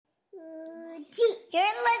You're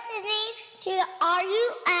listening to the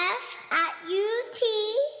RUF at UT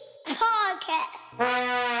podcast.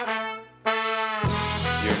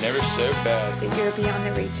 You're never so bad that you're beyond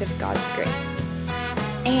the reach of God's grace.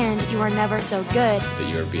 And you are never so good that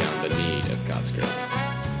you are beyond the need of God's grace.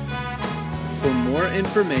 For more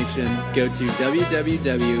information, go to www.utk.ruf.org.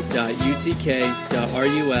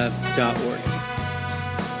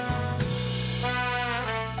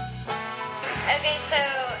 Okay, so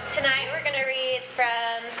tonight we're going to read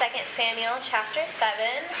from 2 Samuel chapter 7,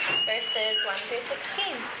 verses 1 through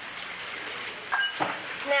 16.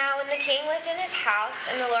 Now, when the king lived in his house,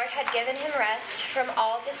 and the Lord had given him rest from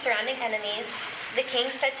all of his surrounding enemies, the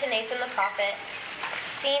king said to Nathan the prophet,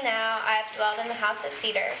 "See now, I have dwelled in the house of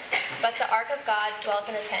cedar, but the ark of God dwells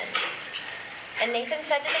in a tent." And Nathan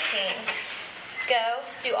said to the king, "Go,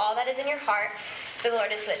 do all that is in your heart, the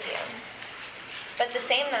Lord is with you." But the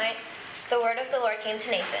same night, the word of the Lord came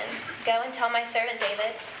to Nathan, "Go and tell my servant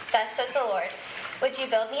David, thus says the Lord, would you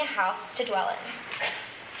build me a house to dwell in?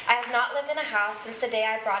 I have not lived in a house since the day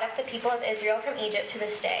I brought up the people of Israel from Egypt to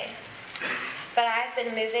this day, but I have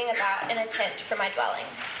been moving about in a tent for my dwelling.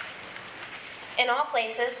 In all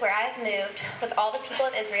places where I have moved with all the people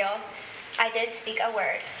of Israel, I did speak a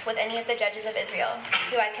word with any of the judges of Israel,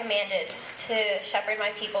 who I commanded to shepherd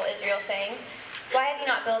my people Israel, saying, why have you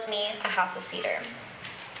not built me a house of cedar?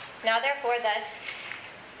 Now therefore thus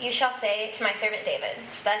you shall say to my servant David,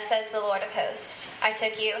 thus says the Lord of hosts, I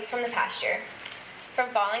took you from the pasture,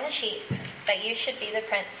 from following the sheep, that you should be the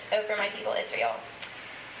prince over my people Israel.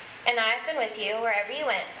 And I have been with you wherever you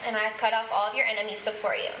went, and I have cut off all of your enemies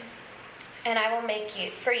before you. And I will make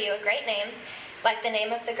for you a great name, like the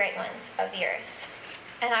name of the great ones of the earth.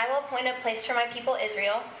 And I will appoint a place for my people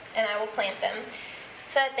Israel, and I will plant them,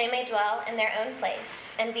 so that they may dwell in their own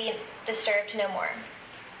place, and be disturbed no more.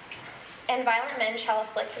 And violent men shall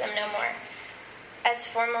afflict them no more, as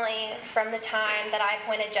formerly from the time that I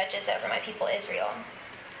appointed judges over my people Israel.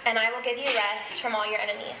 And I will give you rest from all your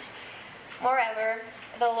enemies. Moreover,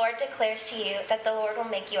 the Lord declares to you that the Lord will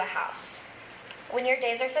make you a house. When your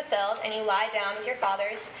days are fulfilled and you lie down with your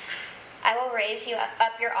fathers, I will raise you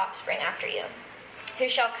up your offspring after you, who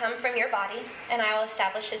shall come from your body, and I will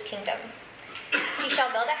establish his kingdom. He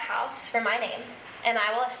shall build a house for my name, and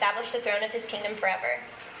I will establish the throne of his kingdom forever.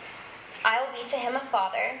 I will be to him a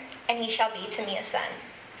father, and he shall be to me a son.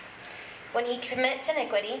 When he commits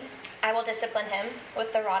iniquity, I will discipline him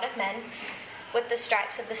with the rod of men, with the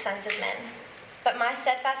stripes of the sons of men. But my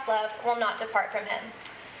steadfast love will not depart from him,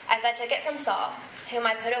 as I took it from Saul, whom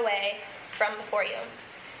I put away from before you.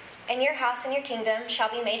 And your house and your kingdom shall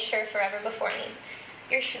be made sure forever before me.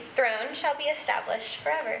 Your throne shall be established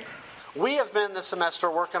forever. We have been this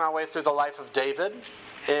semester working our way through the life of David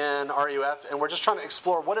in RUF, and we're just trying to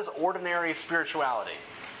explore what is ordinary spirituality.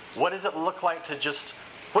 What does it look like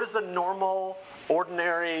what is the normal,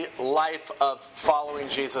 ordinary life of following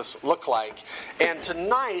Jesus look like? And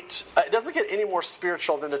tonight, it doesn't get any more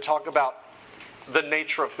spiritual than to talk about the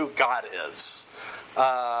nature of who God is.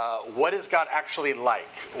 What is God actually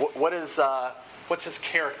like? What's his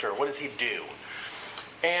character? What does he do?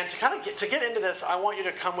 And to get into this, I want you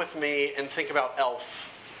to come with me and think about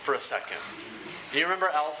Elf for a second. Do you remember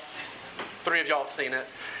Elf? 3 of y'all have seen it.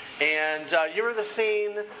 And you remember the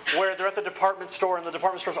scene where they're at the department store, and the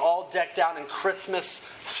department store's all decked out in Christmas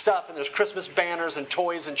stuff, and there's Christmas banners and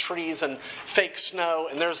toys and trees and fake snow,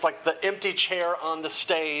 and there's like the empty chair on the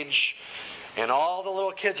stage, and all the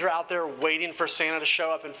little kids are out there waiting for Santa to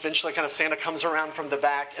show up, and eventually kind of Santa comes around from the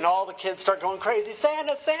back, and all the kids start going crazy,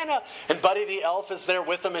 Santa, Santa! And Buddy the elf is there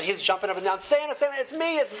with them, and he's jumping up and down, Santa, Santa, it's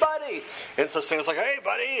me, it's Buddy! And so Santa's like, hey,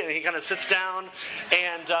 Buddy! And he kind of sits down,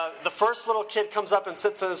 and the first little kid comes up and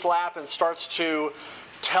sits in his lap and starts to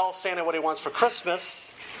tell Santa what he wants for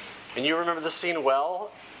Christmas. And you remember the scene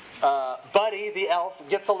well. Buddy the elf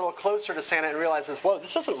gets a little closer to Santa and realizes, whoa,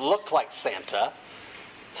 this doesn't look like Santa.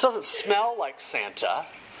 This doesn't smell like Santa.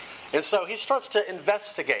 And so he starts to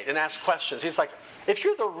investigate and ask questions. He's like, if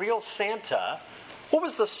you're the real Santa, what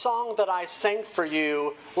was the song that I sang for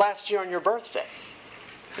you last year on your birthday?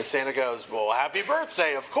 And Santa goes, well, happy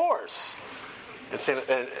birthday, of course. And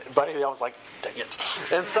Buddy the elf's like, dang it.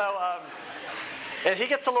 And so, and he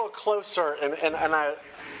gets a little closer, and I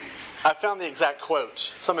found the exact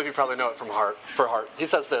quote. Some of you probably know it from heart. He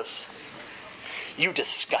says this, you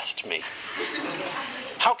disgust me.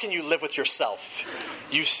 How can you live with yourself?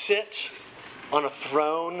 You sit on a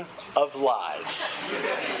throne of lies.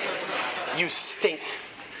 You stink.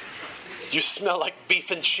 You smell like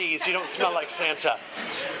beef and cheese. You don't smell like Santa.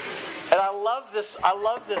 And I love this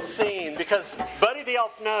scene because Buddy the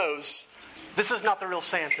elf knows this is not the real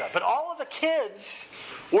Santa. But all of the kids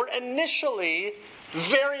were initially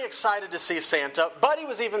very excited to see Santa. Buddy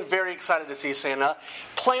was even very excited to see Santa,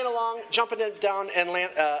 playing along, jumping down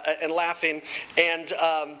and laughing. And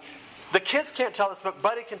the kids can't tell this, but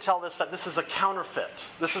Buddy can tell this, that this is a counterfeit.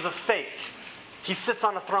 This is a fake. He sits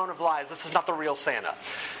on a throne of lies. This is not the real Santa.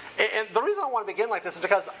 And the reason I want to begin like this is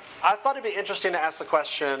because I thought it'd be interesting to ask the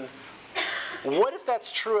question, what if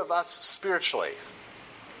that's true of us spiritually?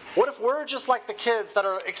 What if we're just like the kids that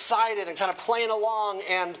are excited and kind of playing along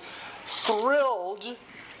and thrilled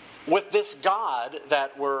with this God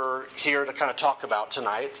that we're here to kind of talk about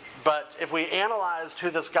tonight? But if we analyzed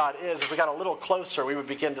who this God is, if we got a little closer, we would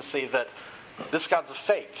begin to see that this God's a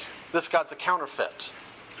fake. This God's a counterfeit.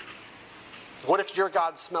 What if your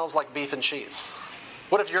God smells like beef and cheese?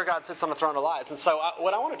 What if your God sits on the throne of lies? And so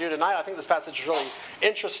what I want to do tonight, I think this passage is really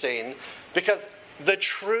interesting because the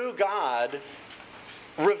true God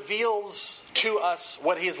reveals to us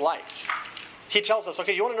what He's like. He tells us,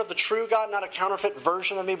 okay, you want to know the true God, not a counterfeit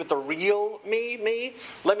version of me, but the real me?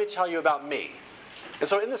 Let me tell you about me. And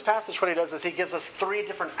so in this passage, what He does is He gives us 3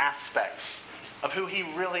 different aspects of who He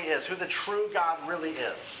really is, who the true God really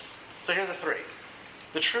is. So here are the 3.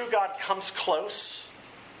 The true God comes close.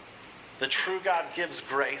 The true God gives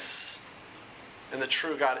grace, and the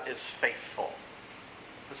true God is faithful.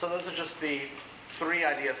 And so those are just the 3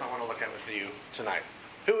 ideas I want to look at with you tonight.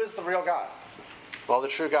 Who is the real God? Well, the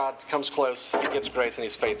true God comes close, He gives grace, and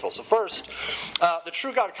He's faithful. So first, the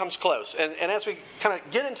true God comes close. And as we kind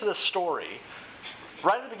of get into this story,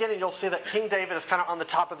 right at the beginning, you'll see that King David is kind of on the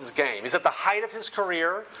top of his game. He's at the height of his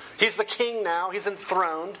career. He's the king now. He's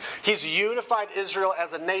enthroned. He's unified Israel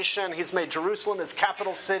as a nation. He's made Jerusalem his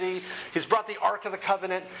capital city. He's brought the Ark of the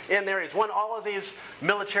Covenant in there. He's won all of these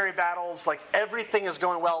military battles. Like, everything is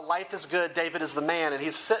going well. Life is good. David is the man. And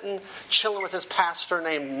he's sitting, chilling with his pastor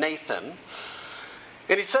named Nathan.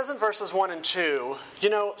 And he says in verses 1 and 2, you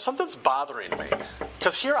know, something's bothering me.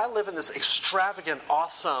 Because here I live in this extravagant,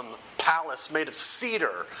 awesome palace made of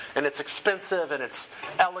cedar. And it's expensive and it's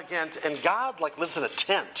elegant. And God, lives in a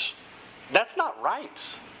tent. That's not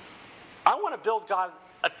right. I want to build God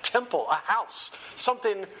a temple, a house.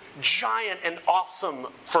 Something giant and awesome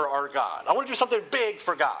for our God. I want to do something big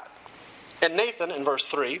for God. And Nathan, in verse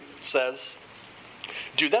 3, says,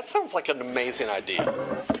 dude, that sounds like an amazing idea.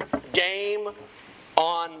 Game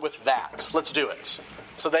on with that. Let's do it.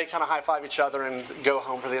 So they kind of high-five each other and go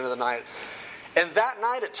home for the end of the night. And that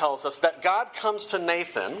night it tells us that God comes to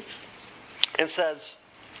Nathan and says,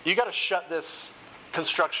 you got to shut this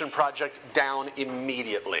construction project down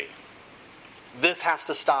immediately. This has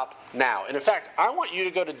to stop now. And in fact, I want you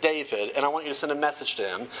to go to David and I want you to send a message to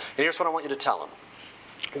him. And here's what I want you to tell him.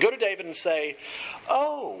 Go to David and say,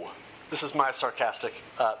 oh, this is my sarcastic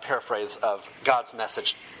paraphrase of God's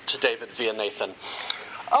message to David via Nathan.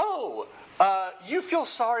 Oh, you feel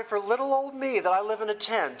sorry for little old me that I live in a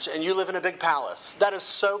tent and you live in a big palace. That is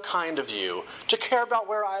so kind of you to care about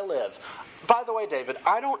where I live. By the way, David,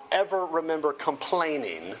 I don't ever remember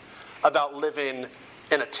complaining about living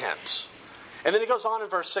in a tent. And then he goes on in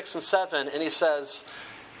verse 6 and 7 and he says,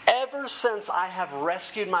 ever since I have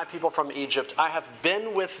rescued my people from Egypt, I have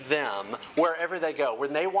been with them wherever they go.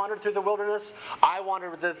 When they wandered through the wilderness, I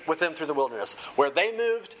wandered with them through the wilderness. Where they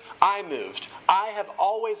moved, I moved. I have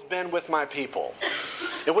always been with my people.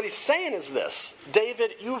 And what he's saying is this,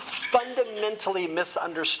 David, you fundamentally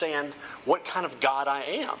misunderstand what kind of God I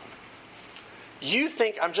am. You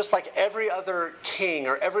think I'm just like every other king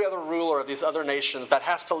or every other ruler of these other nations that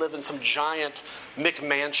has to live in some giant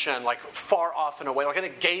McMansion, like far off and away, like in a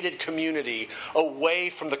gated community away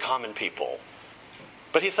from the common people.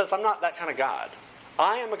 But he says, I'm not that kind of God.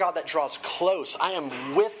 I am a God that draws close. I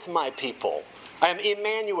am with my people. I am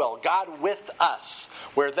Emmanuel, God with us.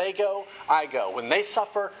 Where they go, I go. When they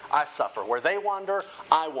suffer, I suffer. Where they wander,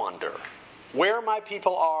 I wander. Where my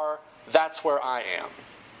people are, that's where I am.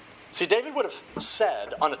 See, David would have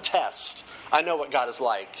said on a test, I know what God is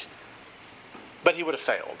like, but he would have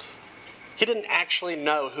failed. He didn't actually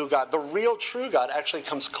know who God, the real true God, actually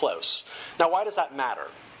comes close. Now, why does that matter?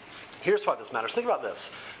 Here's why this matters. Think about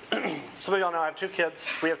this. Some of y'all know I have 2 kids.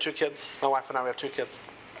 We have 2 kids. My wife and I, we have 2 kids.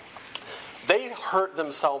 They hurt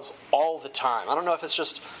themselves all the time. I don't know if it's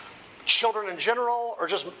just children in general or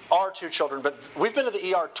just our 2 children, but we've been to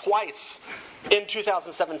the ER twice in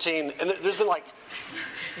 2017, and there's been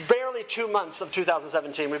barely 2 months of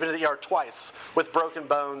 2017. We've been to the ER twice with broken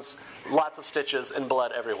bones, lots of stitches, and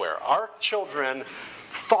blood everywhere. Our children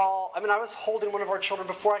fall. I was holding one of our children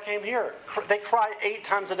before I came here. They cry 8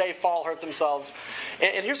 times a day, fall, hurt themselves.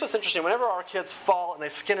 And here's what's interesting. Whenever our kids fall and they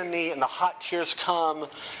skin a knee and the hot tears come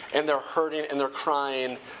and they're hurting and they're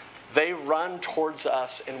crying, they run towards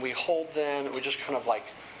us and we hold them and we just kind of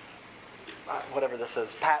whatever this is,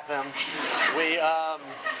 pat them.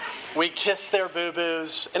 We kiss their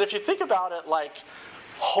boo-boos. And if you think about it, like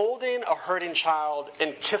holding a hurting child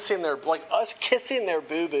and kissing us kissing their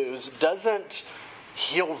boo-boos doesn't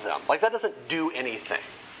heal them. Like that doesn't do anything.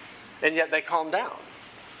 And yet they calm down.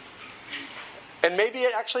 And maybe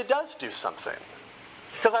it actually does do something.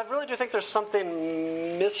 Because I really do think there's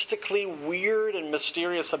something mystically weird and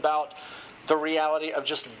mysterious about the reality of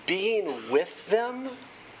just being with them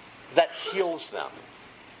that heals them.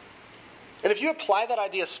 And if you apply that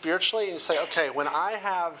idea spiritually and you say, okay, when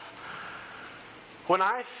I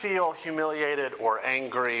feel humiliated or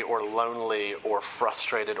angry or lonely or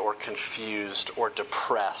frustrated or confused or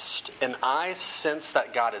depressed, and I sense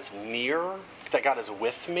that God is near, that God is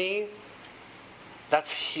with me,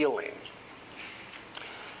 that's healing.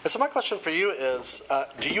 And so my question for you is,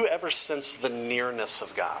 do you ever sense the nearness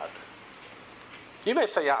of God? You may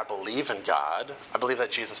say, yeah, I believe in God. I believe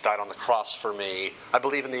that Jesus died on the cross for me. I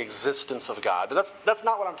believe in the existence of God. But that's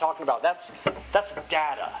not what I'm talking about. That's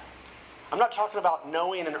data. I'm not talking about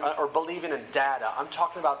knowing or believing in data. I'm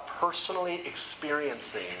talking about personally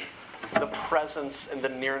experiencing the presence and the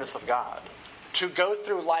nearness of God. To go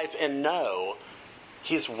through life and know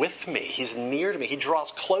He's with me. He's near to me. He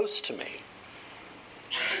draws close to me.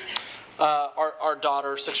 Our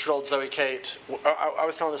daughter, 6-year-old Zoe Kate, I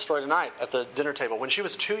was telling this story tonight at the dinner table. When she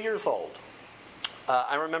was 2 years old,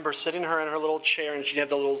 I remember sitting her in her little chair, and she had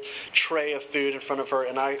the little tray of food in front of her,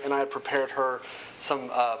 and I had prepared her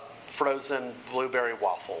some frozen blueberry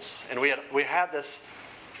waffles. And we had this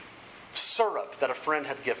syrup that a friend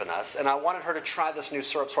had given us, and I wanted her to try this new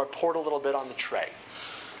syrup, so I poured a little bit on the tray.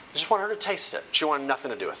 I just wanted her to taste it. She wanted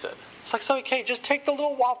nothing to do with it. It's like, Zoe Kate, just take the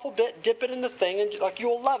little waffle bit, dip it in the thing, and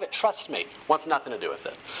you'll love it. Trust me. Wants nothing to do with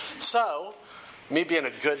it. So, me being a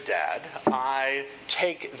good dad, I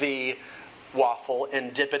take the waffle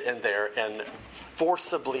and dip it in there and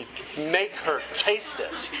forcibly make her taste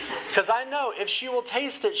it. Because I know if she will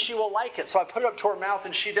taste it, she will like it. So I put it up to her mouth,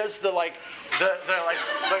 and she does the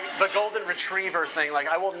golden retriever thing. Like,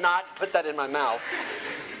 I will not put that in my mouth.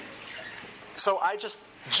 So I just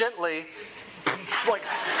gently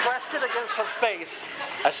pressed it against her face.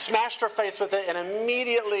 I smashed her face with it, and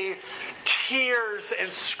immediately tears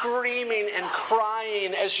and screaming and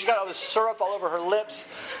crying as she got all this syrup all over her lips.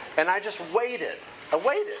 And I just waited. I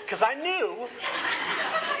waited because I knew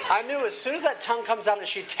as soon as that tongue comes out and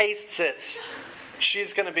she tastes it,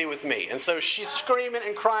 she's going to be with me. And so she's screaming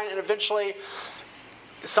and crying, and eventually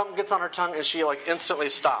something gets on her tongue and she instantly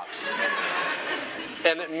stops.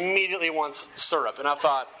 And immediately wants syrup. And I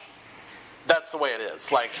thought, that's the way it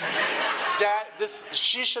is.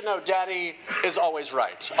 She should know Daddy is always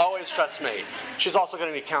right. Always trust me. She's also going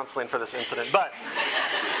to need counseling for this incident. But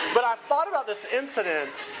I thought about this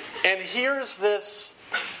incident, and here's this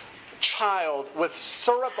child with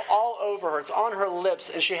syrup all over her. It's on her lips,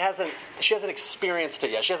 and she hasn't experienced it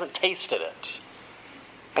yet. She hasn't tasted it.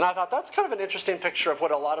 And I thought, that's kind of an interesting picture of what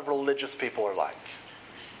a lot of religious people are like.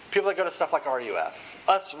 People that go to stuff like RUF.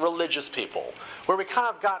 Us religious people. Where we kind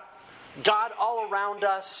of got God all around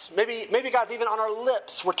us. Maybe God's even on our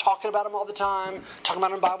lips. We're talking about Him all the time. Talking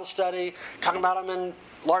about Him in Bible study. Talking about Him in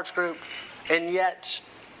large group. And yet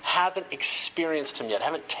haven't experienced Him yet.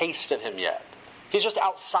 Haven't tasted Him yet. He's just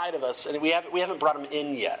outside of us, and we haven't brought Him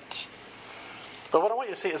in yet. But what I want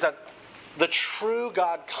you to see is that the true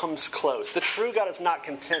God comes close. The true God is not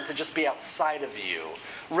content to just be outside of you,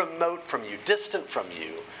 remote from you, distant from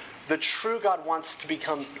you. The true God wants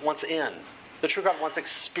in. The true God wants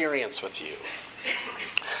experience with you.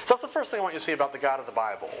 So that's the first thing I want you to see about the God of the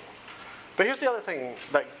Bible. But here's the other thing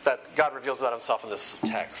that God reveals about Himself in this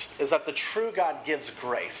text, is that the true God gives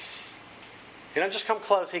grace. He doesn't just come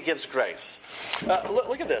close, He gives grace.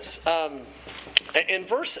 Look at this. In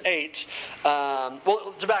verse 8,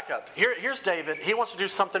 to back up, here's David. He wants to do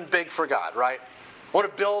something big for God, right? I want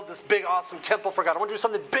to build this big, awesome temple for God. I want to do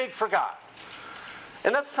something big for God.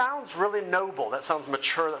 And that sounds really noble. That sounds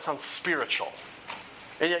mature. That sounds spiritual.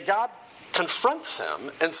 And yet God confronts him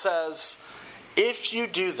and says, if you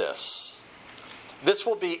do this, this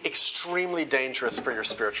will be extremely dangerous for your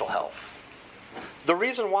spiritual health. The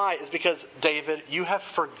reason why is because, David, you have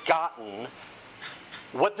forgotten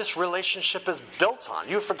what this relationship is built on.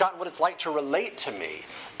 You've forgotten what it's like to relate to me.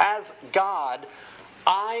 As God,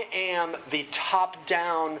 I am the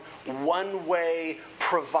top-down, one-way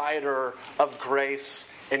provider of grace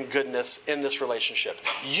and goodness in this relationship.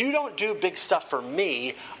 You don't do big stuff for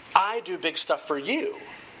me. I do big stuff for you.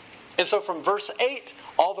 And so from verse 8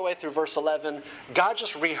 all the way through verse 11, God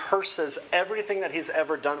just rehearses everything that he's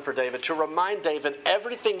ever done for David to remind David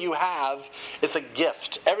everything you have is a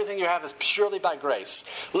gift. Everything you have is purely by grace.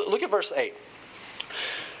 Look at verse 8.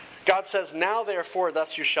 God says, now therefore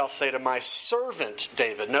thus you shall say to my servant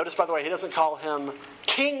David. Notice, by the way, he doesn't call him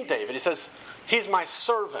King David. He says, he's my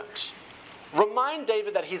servant. Remind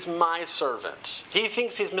David that he's my servant. He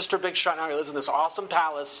thinks he's Mr. Big Shot now. He lives in this awesome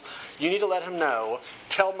palace. You need to let him know.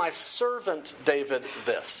 Tell my servant David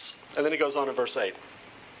this. And then he goes on in verse 8.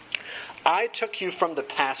 I took you from the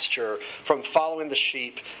pasture, from following the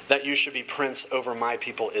sheep, that you should be prince over my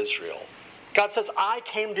people Israel. God says, I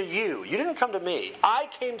came to you. You didn't come to me. I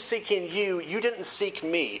came seeking you. You didn't seek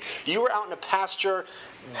me. You were out in a pasture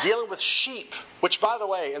dealing with sheep, which, by the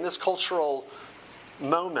way, in this cultural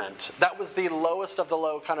moment, that was the lowest of the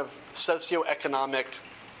low kind of socioeconomic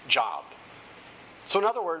job. So in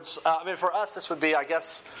other words, for us, this would be, I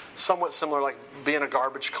guess, somewhat similar like being a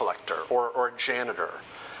garbage collector or a janitor.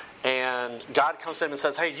 And God comes to him and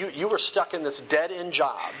says, hey, you were stuck in this dead-end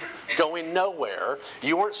job, going nowhere.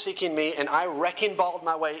 You weren't seeking me, and I wrecking balled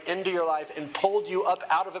my way into your life and pulled you up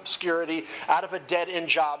out of obscurity, out of a dead-end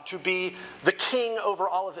job, to be the king over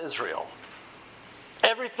all of Israel.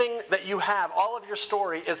 Everything that you have, all of your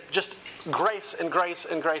story, is just grace and grace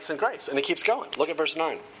and grace and grace. And it keeps going. Look at verse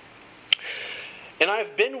 9. And I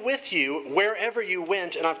have been with you wherever you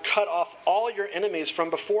went, and I've cut off all your enemies from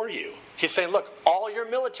before you. He's saying, look, all your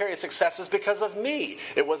military success is because of me.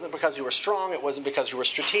 It wasn't because you were strong. It wasn't because you were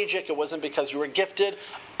strategic. It wasn't because you were gifted.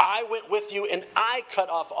 I went with you, and I cut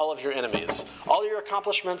off all of your enemies. All your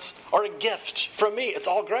accomplishments are a gift from me. It's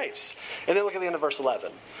all grace. And then look at the end of verse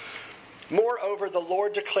 11. Moreover, the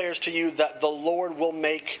Lord declares to you that the Lord will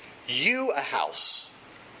make you a house.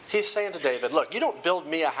 He's saying to David, look, you don't build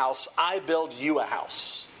me a house, I build you a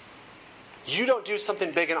house. You don't do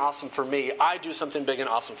something big and awesome for me, I do something big and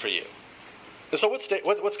awesome for you. And so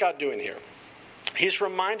what's God doing here? He's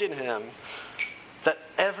reminding him that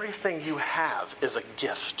everything you have is a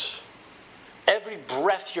gift. Every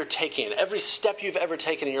breath you're taking, every step you've ever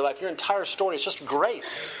taken in your life, your entire story is just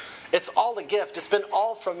grace. It's all a gift. It's been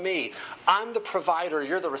all from me. I'm the provider.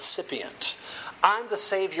 You're the recipient. I'm the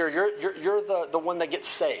savior. You're the one that gets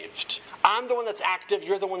saved. I'm the one that's active.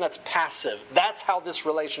 You're the one that's passive. That's how this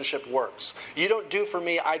relationship works. You don't do for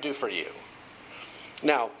me. I do for you.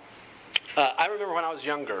 Now, I remember when I was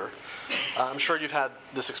younger. I'm sure you've had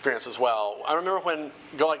this experience as well. I remember when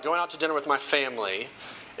going out to dinner with my family.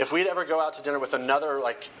 If we'd ever go out to dinner with another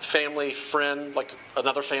family friend,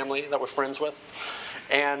 another family that we're friends with,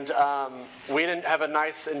 and we didn't have a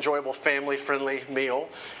nice, enjoyable, family-friendly meal.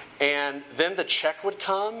 And then the check would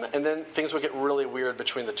come, and then things would get really weird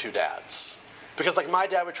between the two dads. Because my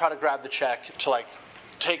dad would try to grab the check to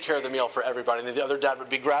take care of the meal for everybody, and then the other dad would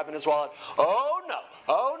be grabbing his wallet. Oh no,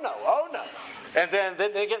 oh no, oh no. And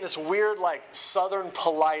then they get this weird Southern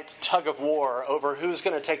polite tug of war over who's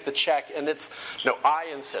going to take the check, and it's, no,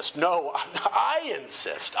 I insist. No, I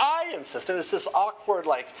insist. I insist. And it's this awkward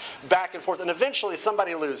back and forth, and eventually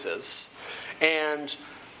somebody loses. And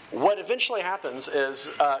what eventually happens is,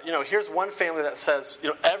 here's one family that says,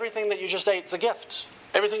 everything that you just ate is a gift.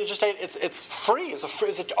 Everything you just ate, it's free.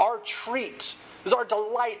 It's our treat. It's our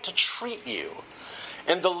delight to treat you.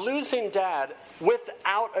 And the losing dad,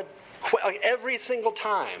 without every single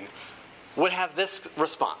time, would have this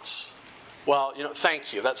response. Well,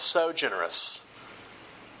 thank you. That's so generous.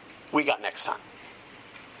 We got next time.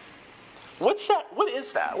 What's that? What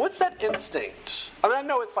is that? What's that instinct? I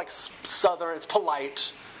know it's Southern, it's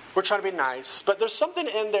polite. We're trying to be nice. But there's something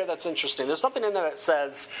in there that's interesting. There's something in there that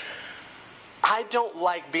says, I don't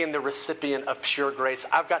like being the recipient of pure grace.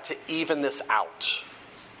 I've got to even this out.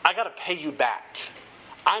 I got to pay you back.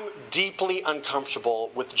 I'm deeply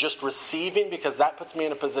uncomfortable with just receiving because that puts me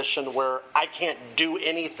in a position where I can't do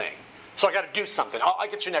anything. So I got to do something. I'll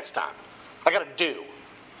get you next time. I got to do.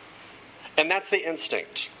 And that's the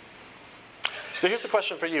instinct. Now here's the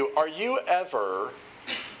question for you. Are you ever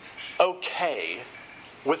okay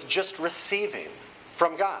with just receiving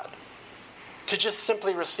from God? To just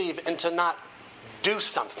simply receive and to not do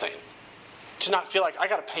something. To not feel like I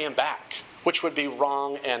got to pay him back, which would be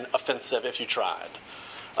wrong and offensive if you tried.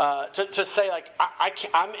 To say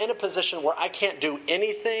I'm in a position where I can't do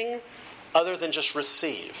anything other than just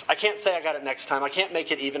receive. I can't say I got it next time. I can't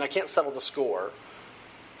make it even. I can't settle the score.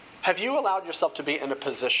 Have you allowed yourself to be in a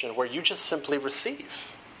position where you just simply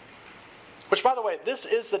receive? Which, by the way, this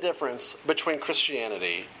is the difference between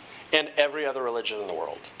Christianity and every other religion in the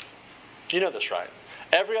world. You know this, right?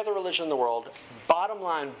 Every other religion in the world, bottom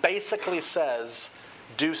line, basically says,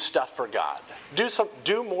 do stuff for God.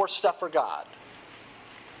 Do more stuff for God.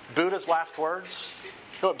 Buddha's last words?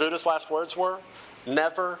 You know what Buddha's last words were?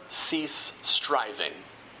 Never cease striving.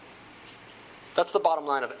 That's the bottom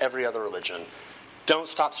line of every other religion. Don't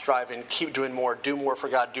stop striving. Keep doing more. Do more for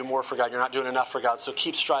God. Do more for God. You're not doing enough for God, so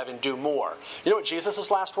keep striving. Do more. You know what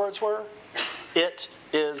Jesus' last words were? It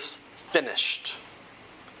is finished.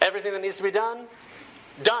 Everything that needs to be done,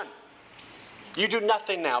 done. You do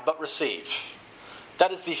nothing now but receive.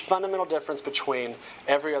 That is the fundamental difference between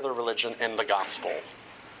every other religion and the gospel.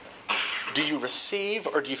 Do you receive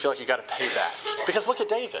or do you feel like you got to pay back? Because look at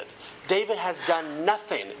David. David has done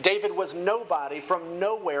nothing. David was nobody from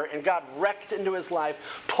nowhere, and God wrecked into his life,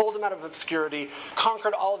 pulled him out of obscurity,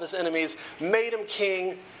 conquered all of his enemies, made him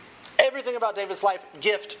king. Everything about David's life,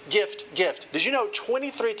 gift, gift, gift. Did you know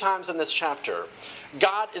 23 times in this chapter,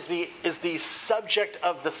 God is the subject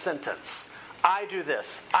of the sentence. I do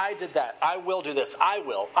this. I did that. I will do this. I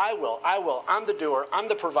will. I will. I will. I'm the doer. I'm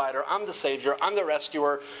the provider. I'm the savior. I'm the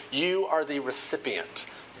rescuer. You are the recipient.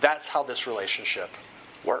 That's how this relationship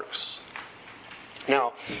works.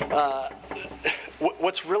 Now,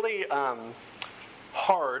 what's really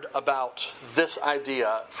hard about this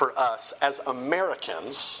idea for us as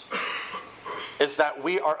Americans is that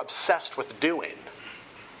we are obsessed with doing.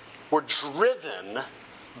 We're driven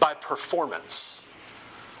by performance.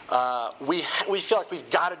 We feel like we've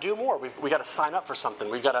got to do more. We got to sign up for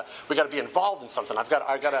something. We got to be involved in something. I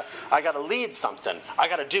got to lead something. I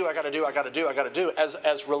got to do.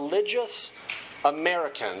 As religious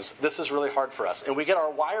Americans, this is really hard for us, and we get our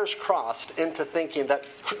wires crossed into thinking that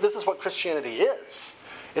this is what Christianity is.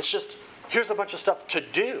 It's just here's a bunch of stuff to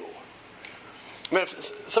do. I mean,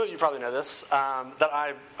 some of you probably know this, that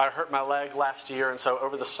I hurt my leg last year, and so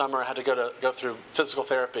over the summer I had to go through physical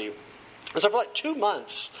therapy. And so for like 2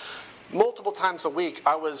 months, multiple times a week,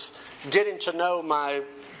 I was getting to know my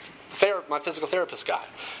physical therapist guy.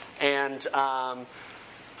 And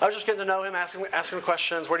I was just getting to know him, asking him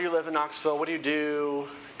questions. Where do you live in Knoxville? What do you do?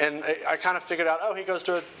 And I kind of figured out, he goes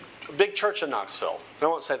to a big church in Knoxville. I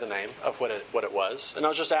won't say the name of what it was. And I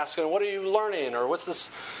was just asking, what are you learning? Or what's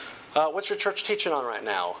your church teaching on right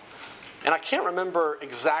now? And I can't remember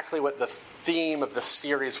exactly what the theme of the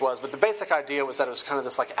series was, but the basic idea was that it was kind of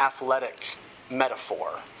this like athletic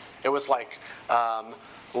metaphor. It was like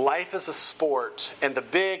life is a sport, and the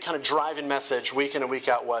big kind of driving message week in and week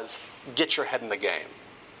out was get your head in the game.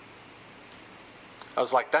 I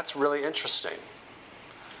was like, that's really interesting.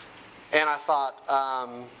 And I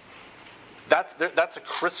thought, that's a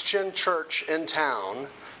Christian church in town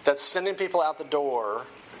that's sending people out the door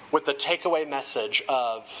with the takeaway message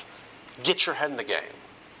of get your head in the game.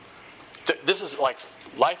 This is like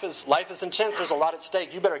life is intense. There's a lot at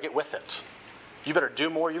stake. You better get with it. You better do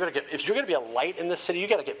more. If you're going to be a light in this city, you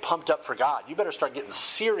got to get pumped up for God. You better start getting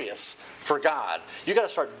serious for God. You got to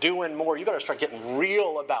start doing more. You better start getting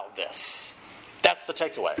real about this. That's the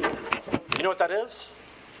takeaway. You know what that is?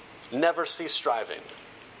 Never cease striving.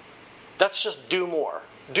 That's just do more.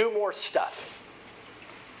 Do more stuff.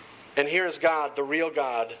 And here's God, the real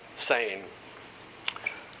God, saying,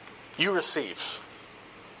 you receive.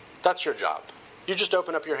 That's your job. You just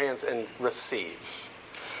open up your hands and receive.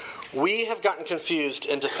 We have gotten confused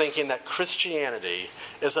into thinking that Christianity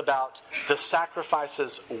is about the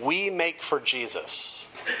sacrifices we make for Jesus.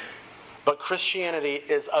 But Christianity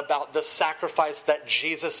is about the sacrifice that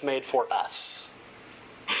Jesus made for us.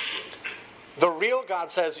 The real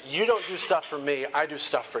God says, you don't do stuff for me, I do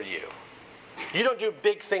stuff for you. You don't do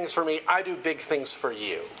big things for me, I do big things for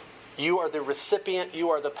you. You are the recipient, you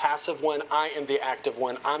are the passive one, I am the active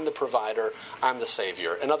one, I'm the provider, I'm the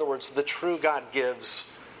savior. In other words, the true God gives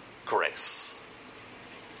grace.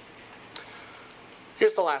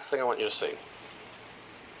 Here's the last thing I want you to see.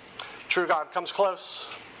 True God comes close,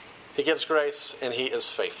 he gives grace, and he is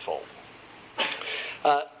faithful.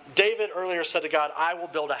 David earlier said to God, I will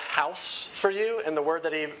build a house for you. And the word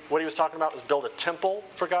what he was talking about was build a temple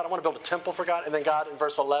for God. I want to build a temple for God. And then God in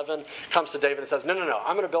verse 11 comes to David and says, no,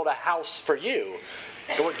 I'm going to build a house for you.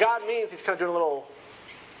 And what God means, he's kind of doing a little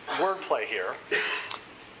wordplay here.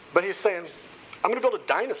 But he's saying, I'm going to build a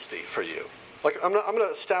dynasty for you. Like I'm going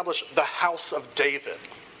to establish the house of David.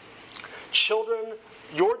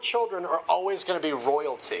 Your children are always going to be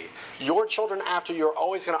royalty. Your children after you are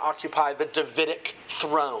always going to occupy the Davidic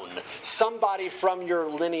throne. Somebody from your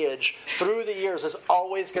lineage through the years is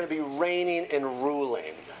always going to be reigning and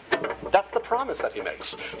ruling. That's the promise that he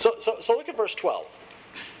makes. So look at verse 12.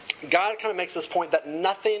 God kind of makes this point that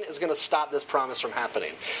nothing is going to stop this promise from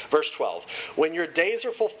happening. Verse 12, when your days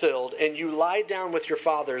are fulfilled and you lie down with your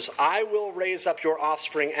fathers, I will raise up your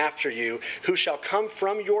offspring after you, who shall come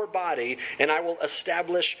from your body, and I will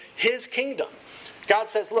establish his kingdom. God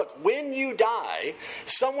says, look, when you die,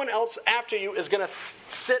 someone else after you is going to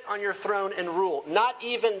sit on your throne and rule. Not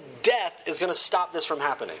even death is going to stop this from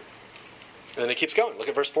happening. And then it keeps going. Look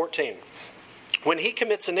at verse 14. When he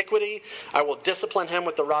commits iniquity, I will discipline him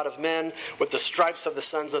with the rod of men, with the stripes of the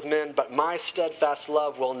sons of men, but my steadfast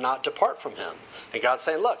love will not depart from him. And God's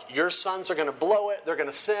saying, look, your sons are going to blow it, they're going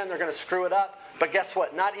to sin, they're going to screw it up, but guess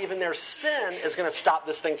what? Not even their sin is going to stop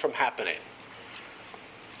this thing from happening.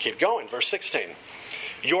 Keep going, verse 16.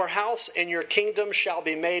 Your house and your kingdom shall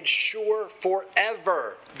be made sure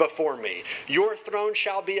forever before me. Your throne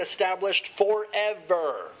shall be established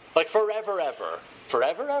forever. Like forever, ever.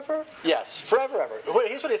 Forever, ever? Yes, forever, ever.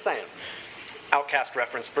 Here's what he's saying. Outcast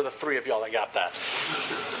reference for the three of y'all that got that.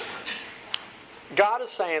 God is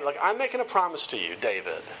saying, look, I'm making a promise to you,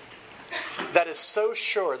 David, that is so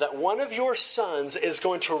sure that one of your sons is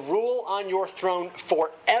going to rule on your throne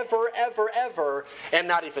forever, ever, ever, and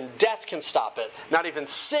not even death can stop it. Not even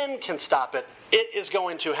sin can stop it. It is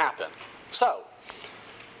going to happen. So,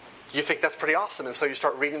 you think that's pretty awesome, and so you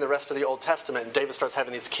start reading the rest of the Old Testament, and David starts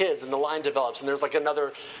having these kids, and the line develops, and there's like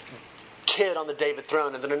another kid on the David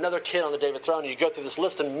throne, and then another kid on the David throne, and you go through this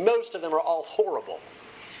list, and most of them are all horrible.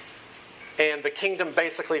 And the kingdom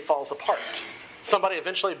basically falls apart. Somebody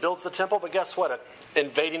eventually builds the temple, but guess what? An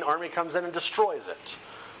invading army comes in and destroys it.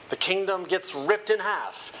 The kingdom gets ripped in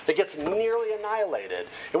half. It gets nearly annihilated.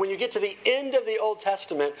 And when you get to the end of the Old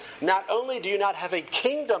Testament, not only do you not have a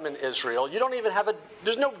kingdom in Israel, you don't even have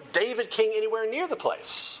there's no David king anywhere near the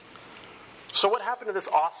place. So what happened to this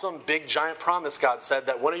awesome, big, giant promise God said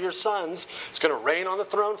that one of your sons is going to reign on the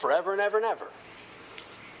throne forever and ever and ever?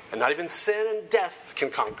 And not even sin and death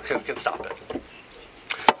can stop it.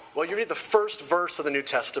 Well, you read the first verse of the New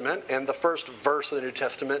Testament, and the first verse of the New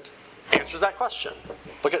Testament answers that question.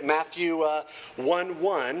 Look at Matthew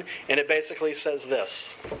 1:1, and it basically says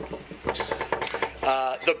this.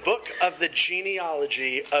 The book of the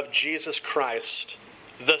genealogy of Jesus Christ,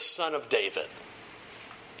 the son of David.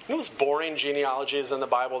 You know those boring genealogies in the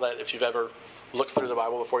Bible that if you've ever looked through the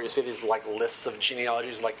Bible before, you see these like lists of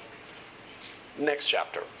genealogies like next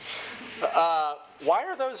chapter. Why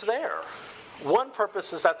are those there? One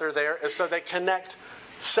purpose is that they're there is so they connect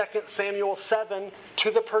 2 Samuel 7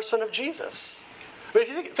 to the person of Jesus. I mean,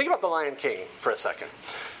 if you think about the Lion King for a second.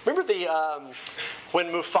 Remember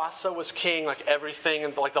when Mufasa was king, like everything,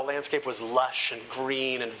 and like the landscape was lush and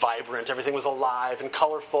green and vibrant. Everything was alive and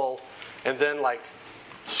colorful. And then like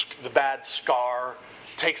the bad Scar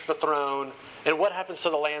takes the throne. And what happens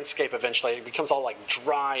to the landscape eventually? It becomes all like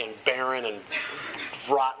dry and barren and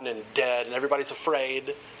rotten and dead, and everybody's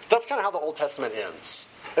afraid. That's kind of how the Old Testament ends.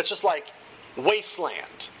 It's just like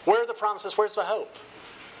wasteland. Where are the promises? Where's the hope?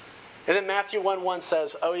 And then Matthew 1:1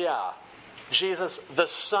 says, oh yeah, Jesus, the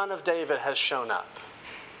son of David, has shown up.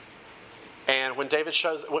 And when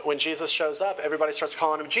Jesus shows up, everybody starts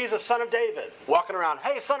calling him Jesus, son of David. Walking around,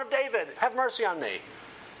 hey, son of David, have mercy on me.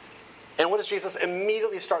 And what does Jesus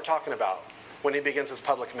immediately start talking about when he begins his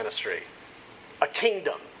public ministry? A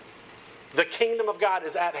kingdom. The kingdom of God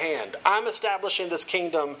is at hand. I'm establishing this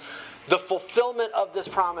kingdom. The fulfillment of this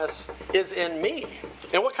promise is in me.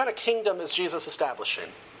 And what kind of kingdom is Jesus establishing?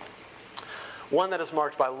 One that is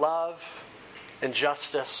marked by love and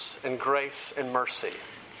justice and grace and mercy.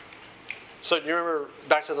 So you remember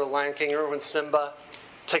back to the Lion King, you remember when Simba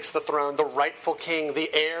takes the throne, the rightful king, the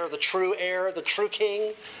heir, the true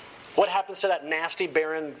king? What happens to that nasty,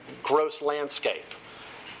 barren, gross landscape?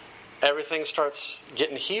 Everything starts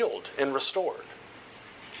getting healed and restored.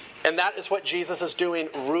 And that is what Jesus is doing,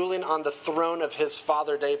 ruling on the throne of his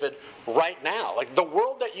father David right now. Like the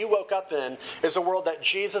world that you woke up in is a world that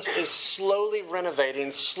Jesus is slowly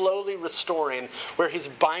renovating, slowly restoring, where he's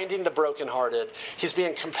binding the brokenhearted. He's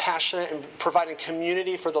being compassionate and providing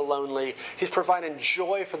community for the lonely. He's providing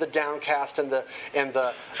joy for the downcast and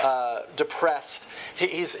the depressed.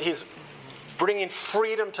 He's bringing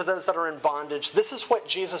freedom to those that are in bondage. This is what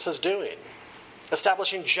Jesus is doing.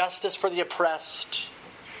 Establishing justice for the oppressed.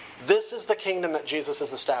 This is the kingdom that Jesus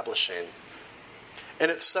is establishing.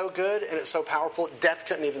 And it's so good and it's so powerful, death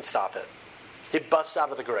couldn't even stop it. He busts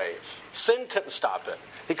out of the grave. Sin couldn't stop it.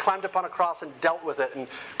 He climbed up on a cross and dealt with it and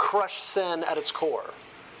crushed sin at its core.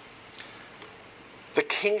 The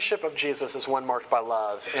kingship of Jesus is one marked by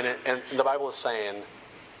love. And the Bible is saying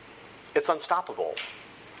it's unstoppable.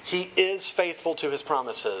 He is faithful to his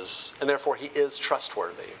promises, and therefore he is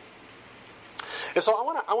trustworthy. And so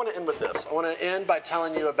I want to end with this. I want to end by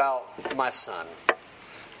telling you about my son,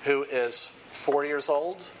 who is 4 years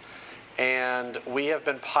old, and we have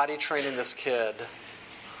been potty training this kid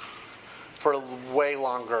for way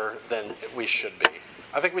longer than we should be.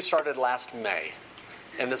 I think we started last May.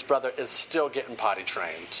 and this brother is still getting potty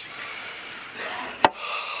trained.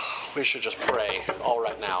 We should just pray all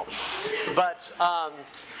right now. But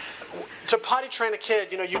to potty train a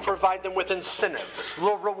kid, you provide them with incentives,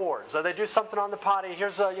 little rewards. They do something on the potty,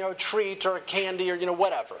 here's a treat or a candy or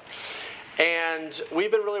whatever. And we've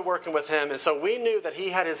been really working with him, and so we knew that he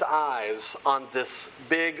had his eyes on this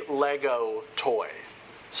big Lego toy,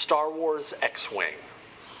 Star Wars X-Wing.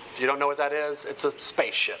 If you don't know what that is, it's a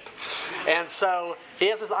spaceship. And so he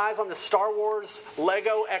has his eyes on the Star Wars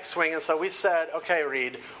Lego X-Wing, and so we said, okay,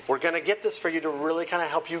 Reed, we're going to get this for you to really kind of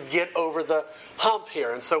help you get over the hump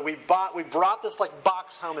here. And so we brought this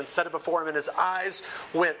box home and set it before him, and his eyes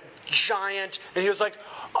went giant, and he was like,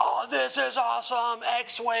 oh, this is awesome,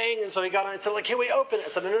 X-Wing. And so he got on and said, can we open it? I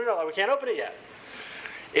said, no, we can't open it yet.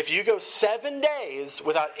 If you go 7 days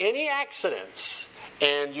without any accidents,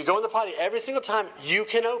 and you go in the potty every single time, you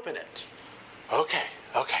can open it. Okay,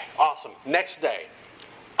 awesome. Next day.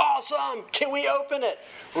 Awesome, can we open it?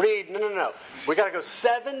 Reed, no. We got to go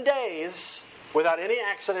 7 days without any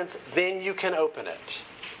accidents, then you can open it.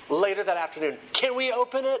 Later that afternoon, can we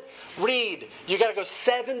open it? Reed, you got to go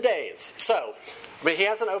 7 days. So, he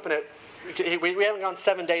hasn't opened it. We haven't gone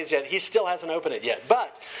 7 days yet. He still hasn't opened it yet.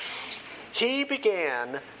 But he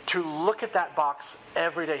began to look at that box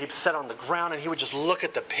every day. He'd sit on the ground and he would just look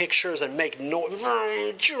at the pictures and make noises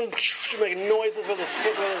with his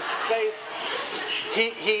face.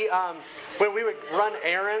 When we would run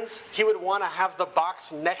errands, he would want to have the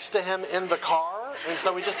box next to him in the car, and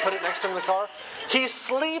so we just put it next to him in the car. He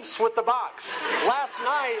sleeps with the box. Last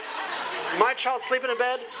night, my child sleeping in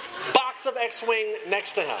bed, box of X-Wing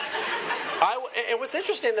next to him. It was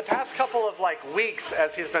interesting, the past couple of weeks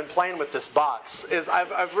as he's been playing with this box, is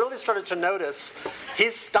I've really started to notice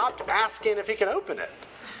he's stopped asking if he can open it.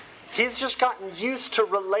 He's just gotten used to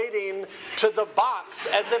relating to the box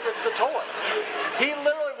as if it's the toy. He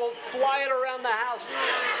literally will fly it around the house.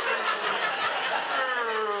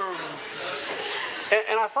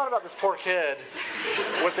 And I thought about this poor kid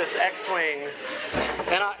with this X-Wing,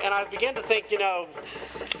 and I began to think,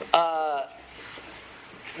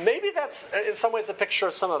 maybe that's in some ways a picture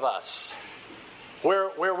of some of us,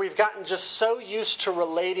 where we've gotten just so used to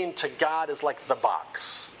relating to God as like the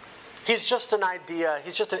box. He's just an idea.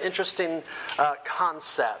 He's just an interesting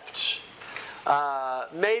concept.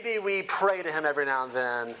 Maybe we pray to him every now and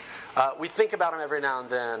then. We think about him every now and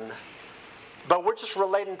then. But we're just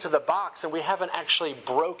relating to the box, and we haven't actually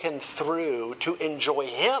broken through to enjoy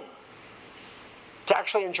him. To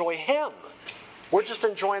actually enjoy him. We're just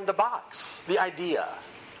enjoying the box, the idea.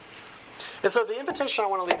 And so the invitation I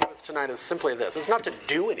want to leave you with tonight is simply this. It's not to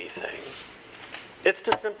do anything. It's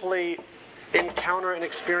to simply encounter and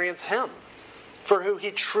experience him for who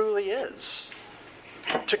he truly is.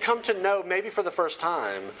 To come to know, maybe for the first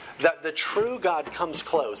time, that the true God comes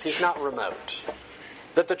close. He's not remote.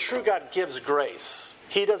 That the true God gives grace.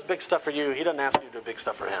 He does big stuff for you. He doesn't ask you to do big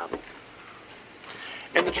stuff for him.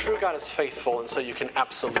 And the true God is faithful, and so you can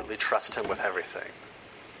absolutely trust him with everything.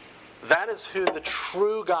 That is who the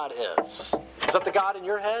true God is. Is that the God in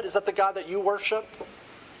your head? Is that the God that you worship?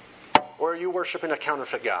 Or are you worshiping a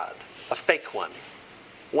counterfeit God? A fake one.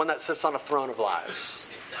 One that sits on a throne of lies.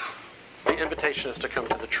 The invitation is to come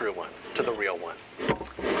to the true one, to the real one.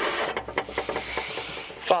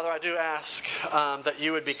 Father, I do ask that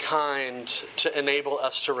you would be kind to enable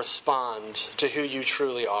us to respond to who you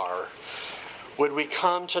truly are. Would we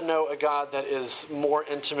come to know a God that is more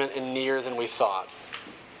intimate and near than we thought?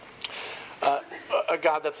 A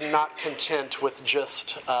God that's not content with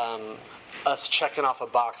just us checking off a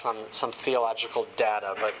box on some theological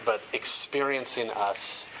data, but experiencing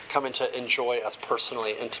us, coming to enjoy us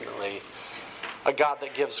personally, intimately. A God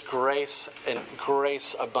that gives grace and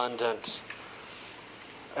grace abundant,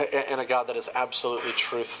 and a God that is absolutely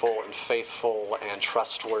truthful and faithful and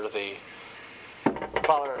trustworthy.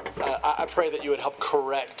 Father, I pray that you would help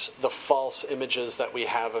correct the false images that we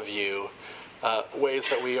have of you, ways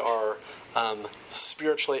that we are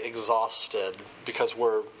spiritually exhausted because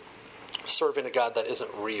we're serving a God that isn't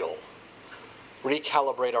real.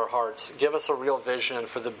 Recalibrate our hearts. Give us a real vision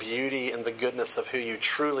for the beauty and the goodness of who you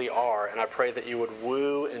truly are. And I pray that you would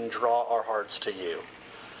woo and draw our hearts to you.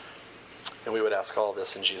 And we would ask all of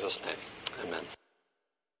this in Jesus' name. Amen.